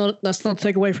 That's not to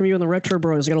take away from you and the Retro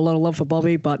Bros. You got a lot of love for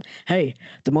Bobby, but hey,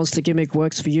 the monster gimmick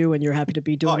works for you, and you're happy to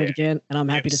be doing it again. And I'm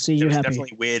happy to see you happy. It was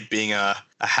definitely weird being a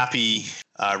happy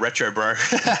Retro Bro.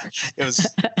 It was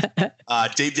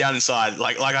deep down inside.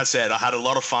 Like I said, I had a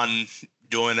lot of fun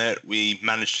doing it. We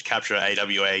managed to capture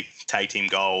AWA Tag Team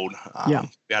Gold. We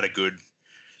had a good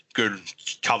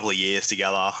couple of years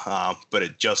together, but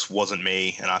it just wasn't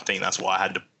me, and I think that's why I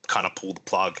had to kind of pull the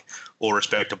plug. All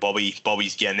respect to Bobby.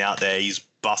 Bobby's getting out there. He's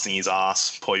busting his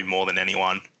ass probably more than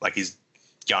anyone. Like, he's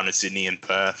going to Sydney and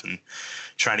Perth and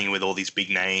training with all these big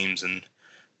names and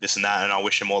this and that, and I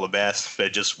wish him all the best, but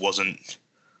it just wasn't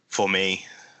for me.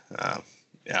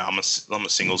 I'm a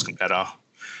singles competitor.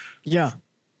 Yeah.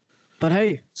 But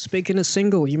hey, speaking of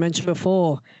single, you mentioned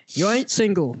before, you ain't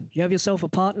single. You have yourself a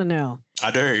partner now. I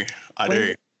do.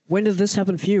 When did this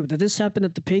happen for you? Did this happen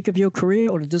at the peak of your career,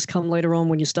 or did this come later on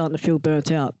when you're starting to feel burnt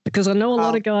out? Because I know a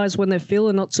lot of guys, when they're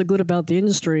feeling not so good about the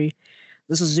industry,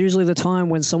 this is usually the time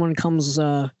when someone comes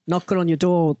knocking on your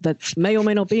door that may or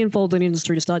may not be involved in the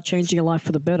industry to start changing your life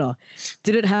for the better.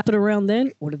 Did it happen around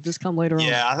then, or did this come later on?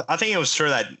 Yeah, I think it was through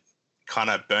that kind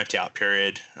of burnt out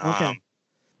period. Okay.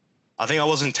 I think I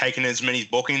wasn't taking as many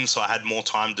bookings, so I had more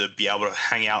time to be able to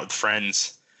hang out with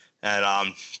friends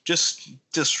and just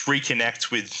reconnect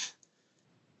with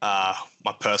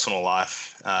my personal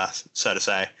life, so to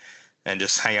say, and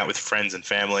just hang out with friends and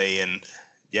family. And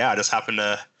I just happened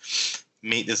to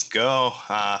meet this girl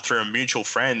through a mutual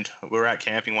friend. We were out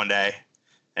camping one day,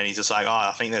 and he's just like, "Oh,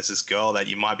 I think there's this girl that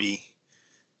you might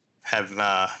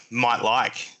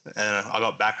like." And I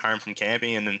got back home from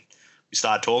camping, and then we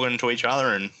started talking to each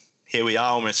other, and here we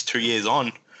are, almost 2 years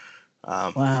on.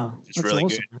 Wow, it's really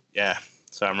awesome. Good. Yeah,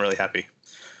 so I'm really happy.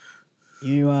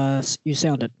 You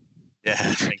sound it. Yeah,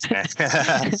 thanks,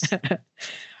 man.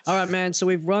 All right, man. So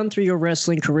we've run through your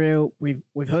wrestling career.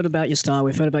 We've heard about your start.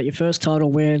 We've heard about your first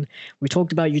title win. We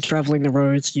talked about you traveling the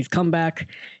roads. You've come back.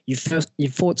 You've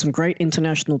fought some great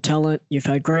international talent. You've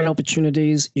had great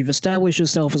opportunities. You've established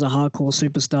yourself as a hardcore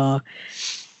superstar.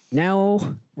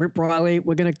 Now, Rip Riley,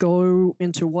 we're going to go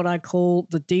into what I call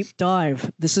the deep dive.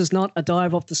 This is not a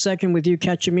dive off the second with you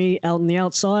catching me out on the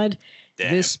outside.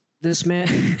 Damn. This man,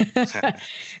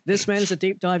 this man is a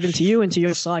deep dive into you, into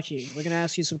your psyche. We're going to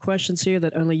ask you some questions here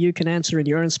that only you can answer in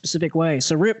your own specific way.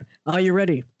 So, Rip, are you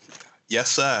ready?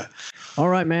 Yes, sir. All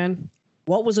right, man.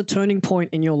 What was a turning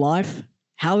point in your life?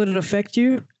 How did it affect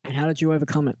you? And how did you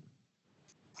overcome it?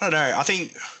 I don't know. I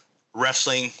think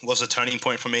wrestling was a turning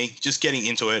point for me, just getting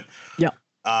into it. Yeah.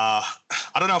 I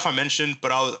don't know if I mentioned,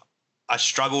 but I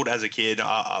struggled as a kid.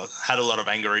 I had a lot of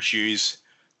anger issues.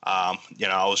 I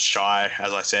was shy,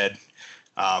 as I said,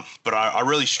 but I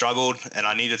really struggled, and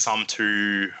I needed something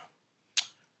to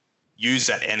use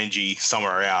that energy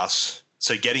somewhere else.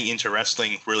 So getting into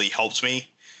wrestling really helped me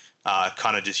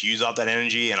kind of just use up that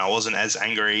energy, and I wasn't as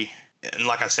angry. And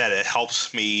like I said, it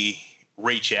helps me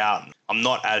reach out. I'm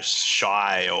not as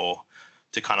shy or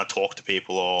to kind of talk to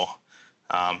people or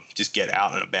just get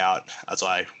out and about as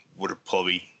I would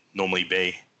probably normally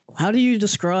be. How do you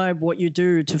describe what you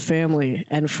do to family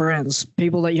and friends,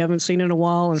 people that you haven't seen in a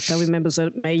while and family members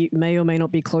that may or may not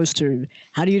be close to?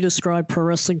 How do you describe pro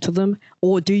wrestling to them?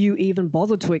 Or do you even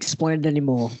bother to explain it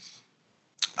anymore?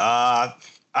 I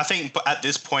think at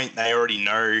this point they already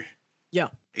know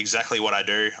exactly what I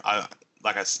do.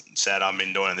 Like I said, I've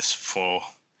been doing this for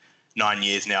 9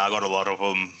 years now. I got a lot of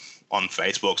them on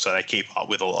Facebook, so they keep up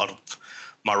with a lot of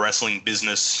my wrestling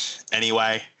business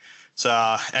anyway.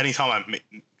 So anytime I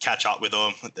catch up with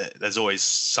them, there's always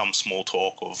some small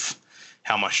talk of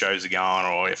how my shows are going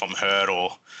or if I'm hurt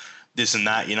or this and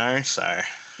that, So,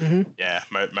 yeah,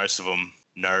 most of them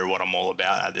know what I'm all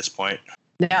about at this point.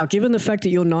 Now, given the fact that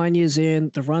you're 9 years in,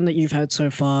 the run that you've had so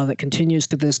far that continues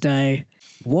to this day,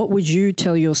 what would you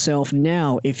tell yourself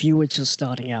now if you were just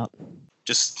starting out?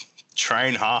 Just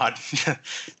train hard.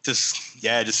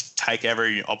 just take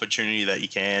every opportunity that you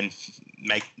can.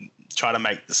 Try to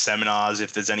make the seminars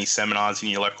if there's any seminars in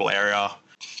your local area.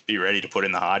 Be ready to put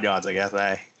in the hard yards, I guess.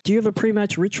 Do you have a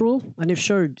pre-match ritual? And if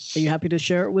so, are you happy to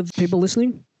share it with people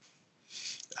listening?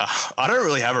 I don't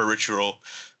really have a ritual.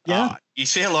 Yeah. You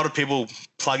see a lot of people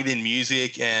plugging in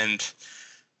music and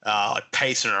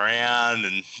pacing around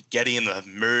and getting in the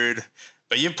mood.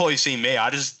 But you've probably seen me. I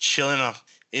just chill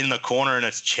in the corner in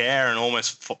a chair and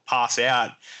almost pass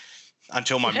out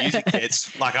until my music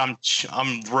hits. Like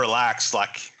I'm relaxed.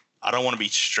 Like I don't want to be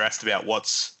stressed about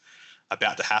what's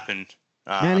about to happen.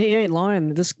 Man, he ain't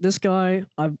lying. This guy,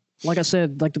 like I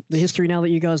said, like the history now that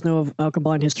you guys know of our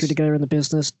combined history together in the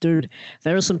business, dude,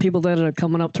 there are some people that are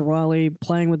coming up to Riley,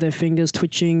 playing with their fingers,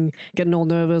 twitching, getting all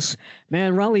nervous.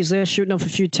 Man, Riley's there shooting off a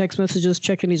few text messages,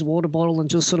 checking his water bottle and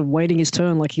just sort of waiting his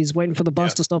turn like he's waiting for the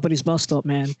bus to stop at his bus stop,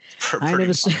 man. I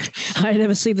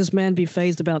never see this man be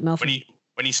fazed about nothing.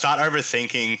 When you start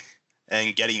overthinking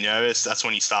and getting nervous, that's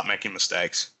when you start making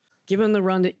mistakes. Given the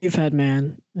run that you've had,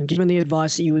 man, and given the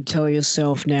advice that you would tell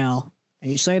yourself now,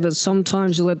 and you say that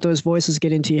sometimes you let those voices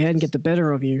get into your head and get the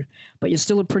better of you, but you're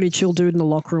still a pretty chill dude in the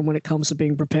locker room when it comes to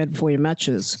being prepared for your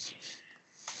matches.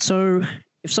 So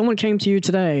if someone came to you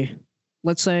today,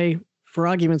 let's say, for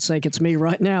argument's sake, it's me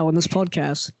right now on this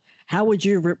podcast, how would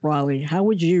you, Rip Riley, how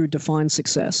would you define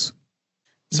success?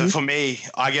 So for me,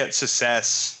 I get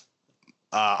success,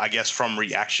 I guess, from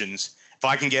reactions. If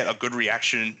I can get a good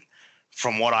reaction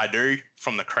from what I do,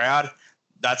 from the crowd,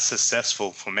 that's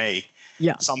successful for me.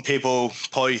 Yeah. Some people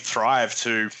probably thrive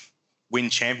to win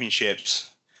championships.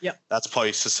 Yeah. That's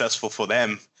probably successful for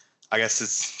them. I guess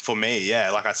it's for me. Yeah.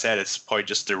 Like I said, it's probably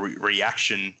just the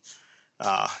reaction.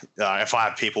 If I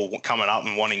have people coming up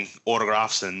and wanting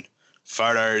autographs and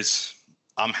photos,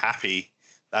 I'm happy.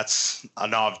 I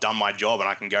know I've done my job and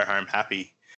I can go home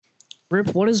happy.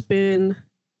 Rip, what has been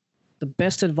the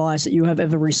best advice that you have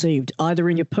ever received, either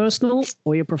in your personal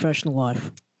or your professional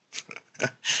life?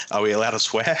 Are we allowed to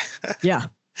swear? Yeah.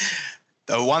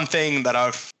 The one thing that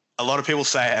a lot of people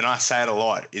say, and I say it a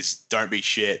lot, is don't be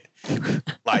shit.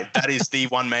 Like that is the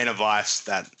one main advice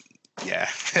that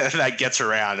gets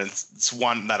around, and it's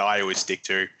one that I always stick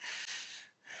to.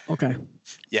 Okay.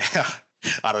 Yeah.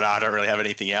 I don't know. I don't really have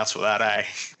anything else for that, eh?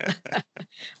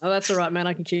 Oh, that's all right, man.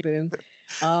 I can keep it in.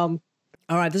 All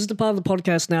right. This is the part of the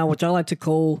podcast now, which I like to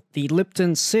call the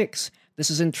Lipton 6. This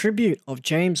is in tribute of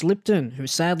James Lipton, who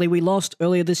sadly we lost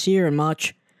earlier this year in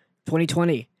March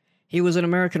 2020. He was an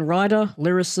American writer,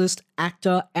 lyricist,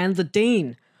 actor, and the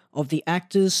dean of the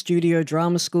Actors Studio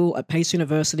Drama School at Pace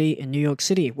University in New York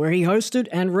City, where he hosted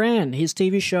and ran his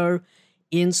TV show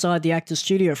Inside the Actors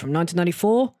Studio from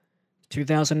 1994 to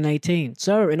 2018.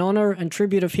 So, in honor and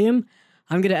tribute of him,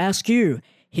 I'm going to ask you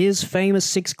his famous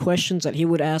 6 questions that he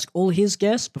would ask all his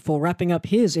guests before wrapping up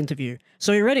his interview.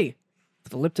 So, you ready for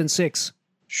the Lipton 6?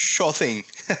 Sure thing.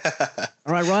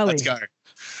 All right, Riley. Let's go.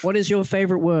 What is your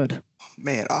favorite word?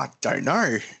 Man, I don't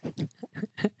know.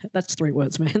 That's 3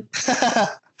 words, man.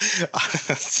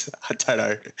 I don't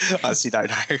know. I honestly don't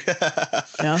know.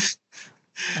 Yeah.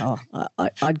 Oh,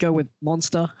 I'd go with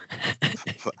Monster.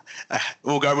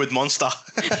 We'll go with Monster.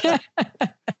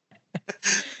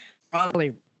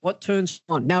 Riley, what turns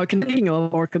you on? Now, it can be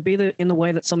or it could be in the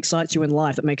way that something excites you in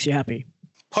life that makes you happy.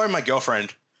 Probably my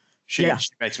girlfriend. She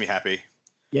makes me happy.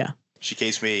 Yeah. She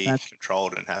keeps me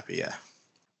controlled and happy, yeah.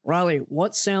 Riley,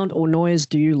 what sound or noise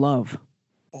do you love?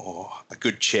 Oh, a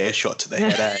good chair shot to the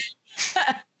head,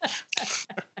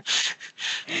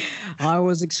 I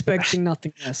was expecting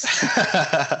nothing less.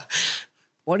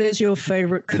 What is your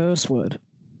favorite curse word?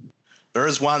 There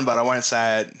is one, but I won't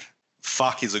say it.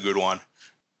 Fuck is a good one.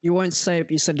 You won't say it,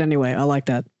 but you said it anyway. I like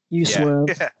that. You swerve.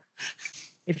 Yeah.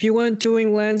 If you weren't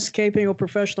doing landscaping or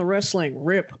professional wrestling,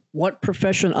 Rip, what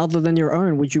profession other than your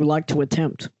own would you like to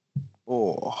attempt?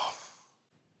 Oh,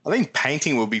 I think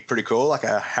painting would be pretty cool, like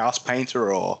a house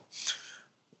painter or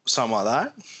something like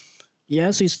that.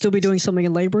 Yeah, so you'd still be doing something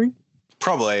in laboring?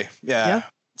 Probably, yeah.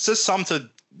 It's just something to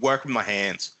work with my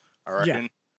hands, I reckon. Yeah.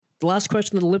 The last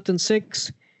question of the Lipton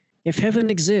 6. If heaven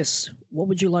exists, what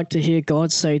would you like to hear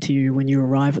God say to you when you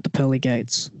arrive at the pearly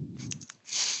gates?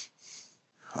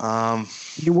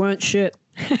 You weren't shit.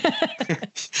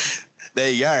 There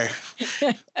you go.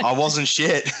 I wasn't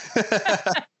shit.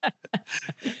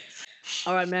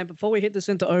 All right, man. Before we hit this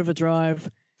into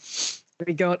overdrive,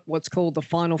 we got what's called the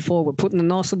final four. We're putting the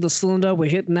nos of the cylinder. We're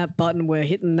hitting that button. We're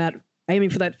hitting that,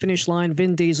 aiming for that finish line,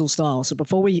 Vin Diesel style. So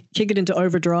before we kick it into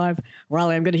overdrive,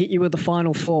 Riley, I'm going to hit you with the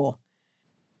final four.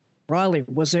 Riley,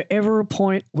 was there ever a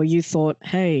point where you thought,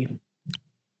 hey,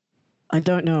 I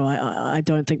don't know, I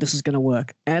don't think this is going to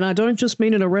work? And I don't just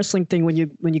mean in a wrestling thing when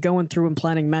you're going through and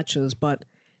planning matches, but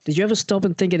did you ever stop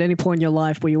and think at any point in your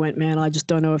life where you went, man, I just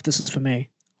don't know if this is for me?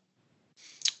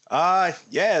 Yeah,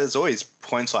 there's always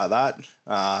points like that.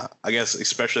 I guess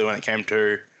especially when it came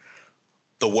to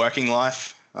the working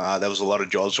life, there was a lot of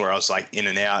jobs where I was like in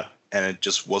and out and it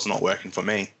just was not working for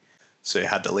me. So you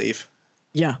had to leave.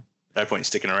 Yeah. No point in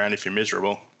sticking around if you're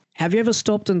miserable. Have you ever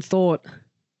stopped and thought,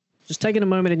 just taking a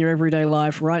moment in your everyday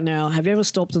life right now, have you ever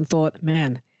stopped and thought,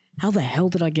 man, how the hell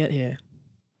did I get here?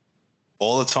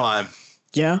 All the time.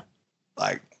 Yeah?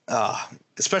 Like,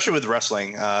 especially with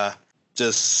wrestling,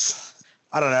 just,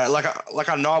 I don't know, like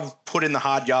I know I've put in the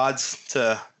hard yards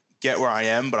to get where I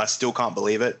am, but I still can't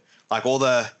believe it. Like all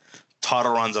the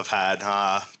title runs I've had,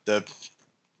 the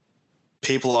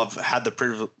people I've had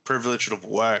the privilege of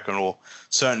work on all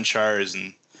certain shows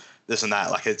and this and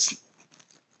that. Like it's,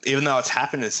 even though it's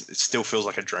happened, it still feels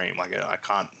like a dream. Like I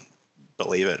can't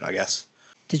believe it, I guess.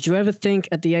 Did you ever think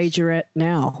at the age you're at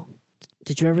now,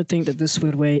 did you ever think that this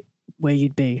would where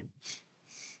you'd be?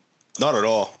 Not at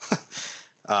all.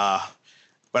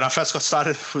 When I first got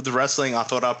started with the wrestling, I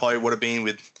thought I probably would have been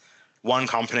with one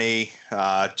company,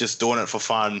 just doing it for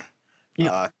fun.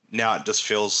 Yep. Now it just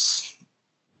feels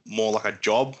more like a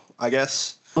job, I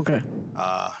guess. Okay.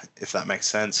 If that makes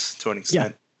sense to an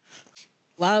extent. Yeah.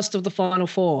 Last of the final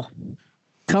four.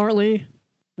 Currently,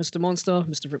 Mr. Monster,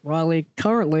 Mr. Rip Riley,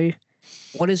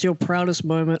 what is your proudest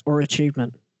moment or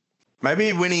achievement?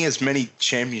 Maybe winning as many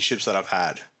championships that I've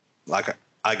had. Like,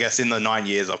 I guess in the 9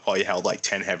 years, I've probably held like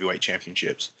 10 heavyweight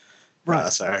championships.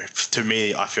 Right. So to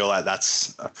me, I feel like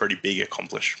that's a pretty big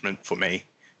accomplishment for me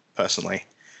personally.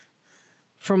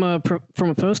 From a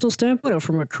personal standpoint or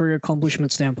from a career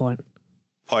accomplishment standpoint?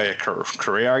 Probably a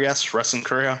career, I guess, wrestling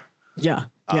career. Yeah.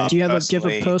 Do you have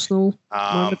a personal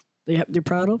moment that you're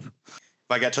proud of?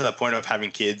 If I get to the point of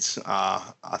having kids,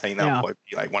 I think that would probably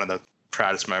be like one of the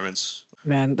proudest moments.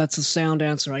 Man, that's a sound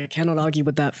answer. I cannot argue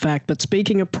with that fact. But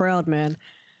speaking of proud, man,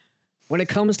 when it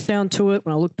comes down to it,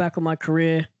 when I look back on my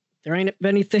career, there ain't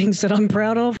many things that I'm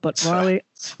proud of. But Riley,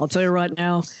 I'll tell you right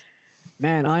now,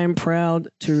 man, I am proud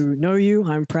to know you.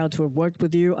 I'm proud to have worked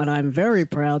with you. And I'm very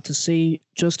proud to see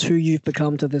just who you've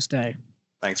become to this day.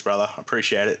 Thanks, brother. I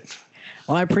appreciate it.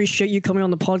 Well, I appreciate you coming on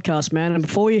the podcast, man. And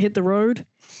before you hit the road,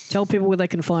 tell people where they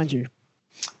can find you.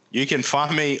 You can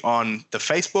find me on the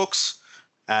Facebooks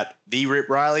at The Rip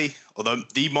Riley or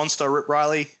the Monster Rip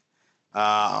Riley.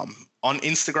 On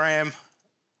Instagram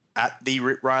at The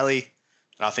Rip Riley.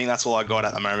 And I think that's all I got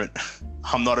at the moment.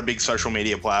 I'm not a big social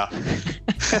media player.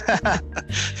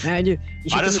 Man, you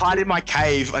I just hide in my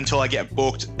cave until I get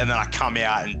booked and then I come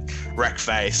out and wreck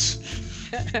face.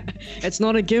 It's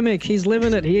not a gimmick. He's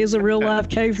living it. He is a real life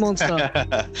cave monster.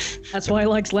 That's why he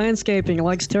likes landscaping. He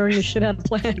likes tearing the shit out of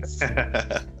plants.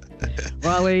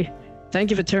 Riley, thank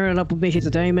you for tearing up with me here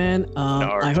today, man.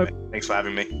 Thanks for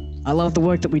having me. I love the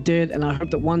work that we did, and I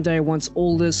hope that one day, once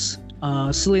all this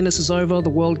Silliness is over. The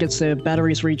world gets their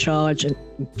batteries recharged, and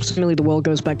suddenly the world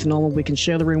goes back to normal. We can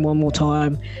share the ring one more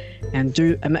time, and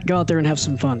go out there and have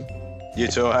some fun. You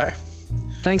too, eh?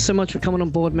 Thanks so much for coming on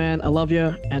board, man. I love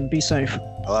you, and be safe.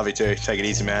 I love you too. Take it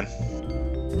easy, man.